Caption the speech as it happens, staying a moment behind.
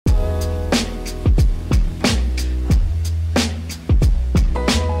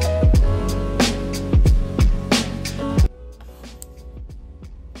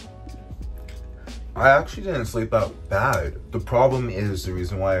I actually didn't sleep that bad. The problem is, the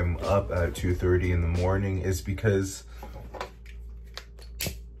reason why I'm up at 2:30 in the morning is because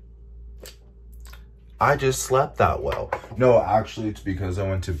I just slept that well. No, actually, it's because I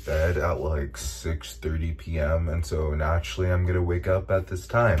went to bed at like 6:30 p.m. And so naturally, I'm gonna wake up at this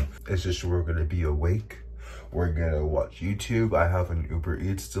time. It's just we're gonna be awake. We're gonna watch YouTube. I have an Uber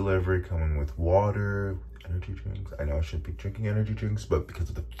Eats delivery coming with water, energy drinks. I know I should be drinking energy drinks, but because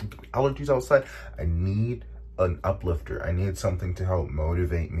of the allergies outside, I need an uplifter. I need something to help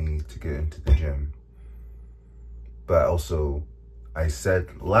motivate me to get into the gym. But also, I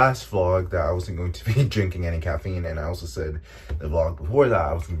said last vlog that I wasn't going to be drinking any caffeine, and I also said the vlog before that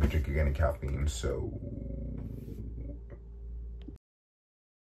I wasn't going to be drinking any caffeine, so...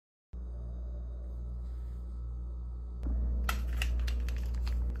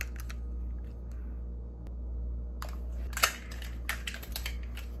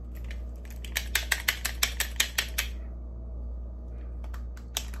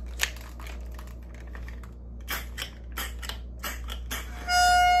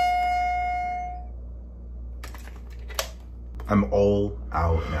 I'm all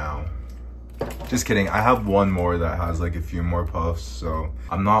out now. Just kidding, I have one more that has like a few more puffs, so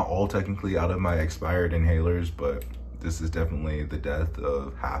I'm not all technically out of my expired inhalers, but this is definitely the death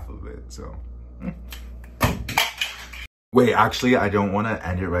of half of it, so. Wait, actually, I don't want to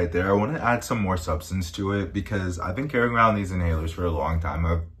end it right there. I want to add some more substance to it because I've been carrying around these inhalers for a long time.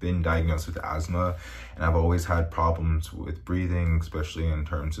 I've been diagnosed with asthma, and I've always had problems with breathing, especially in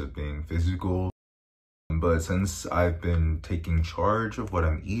terms of being physical. But since I've been taking charge of what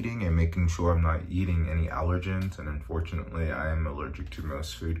I'm eating and making sure I'm not eating any allergens, and unfortunately I am allergic to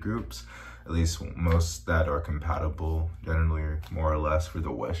most food groups, at least most that are compatible, generally more or less for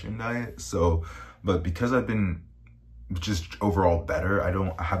the Western diet. So, but because I've been just overall better,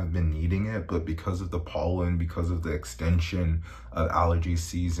 I haven't been needing it, but because of the pollen, because of the extension of allergy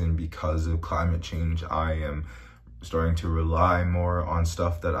season, because of climate change, I am starting to rely more on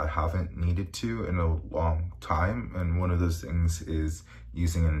stuff that I haven't needed to in a long time. And one of those things is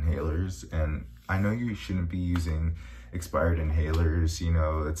using inhalers. And I know you shouldn't be using expired inhalers, you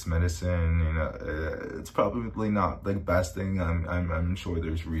know, it's medicine, you know, it's probably not the best thing. I'm sure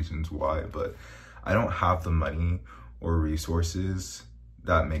there's reasons why, but I don't have the money or resources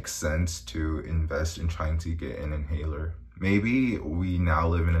that make sense to invest in trying to get an inhaler. Maybe we now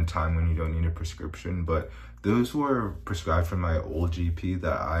live in a time when you don't need a prescription, but those were prescribed from my old GP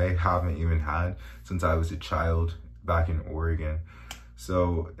that I haven't even had since I was a child back in Oregon.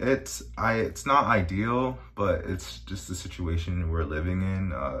 So it's not ideal, but it's just the situation we're living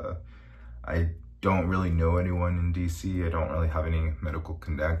in. I don't really know anyone in DC. I don't really have any medical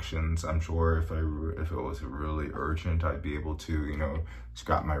connections. I'm sure if it was really urgent, I'd be able to, you know,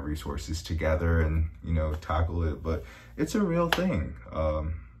 scrap my resources together and, you know, tackle it. But it's a real thing.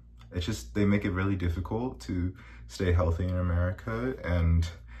 It's just, they make it really difficult to stay healthy in America, and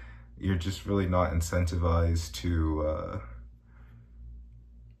you're just really not incentivized to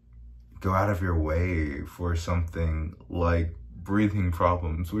go out of your way for something like breathing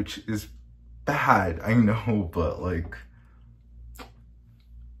problems, which is bad, I know, but like,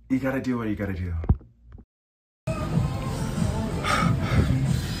 you gotta do what you gotta do.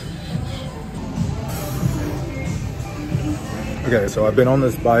 Okay, so I've been on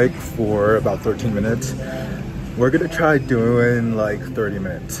this bike for about 13 minutes. We're gonna try doing like 30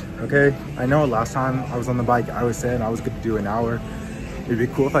 minutes, okay? I know last time I was on the bike, I was saying I was gonna do an hour. It'd be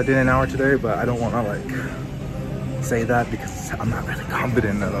cool if I did an hour today, but I don't wanna like say that because I'm not really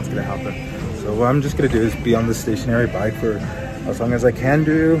confident that that's gonna happen. So what I'm just gonna do is be on the stationary bike for as long as I can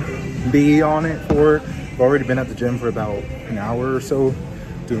be on it for. I've already been at the gym for about an hour or so,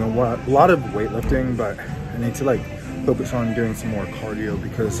 doing a lot of weightlifting, but I need to like focus on doing some more cardio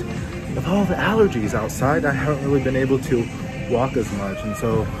because of all the allergies outside. I haven't really been able to walk as much, and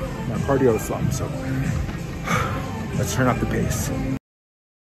so my cardio is slumped. So let's turn up the pace.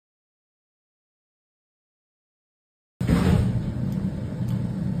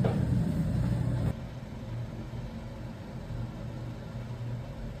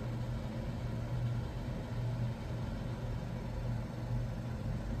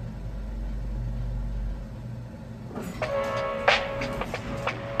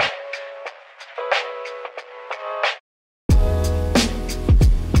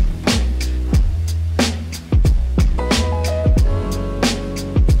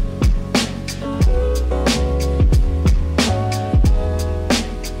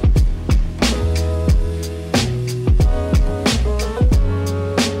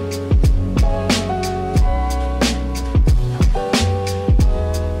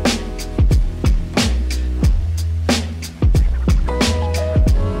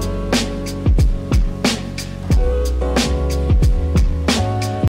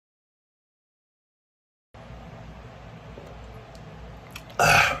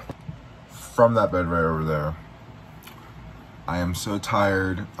 from that bed right over there. I am so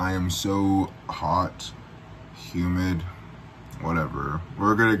tired. I am so hot, humid, whatever.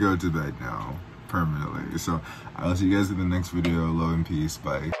 We're gonna go to bed now, permanently. So I'll see you guys in the next video. Love and peace.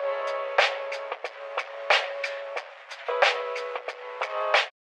 Bye.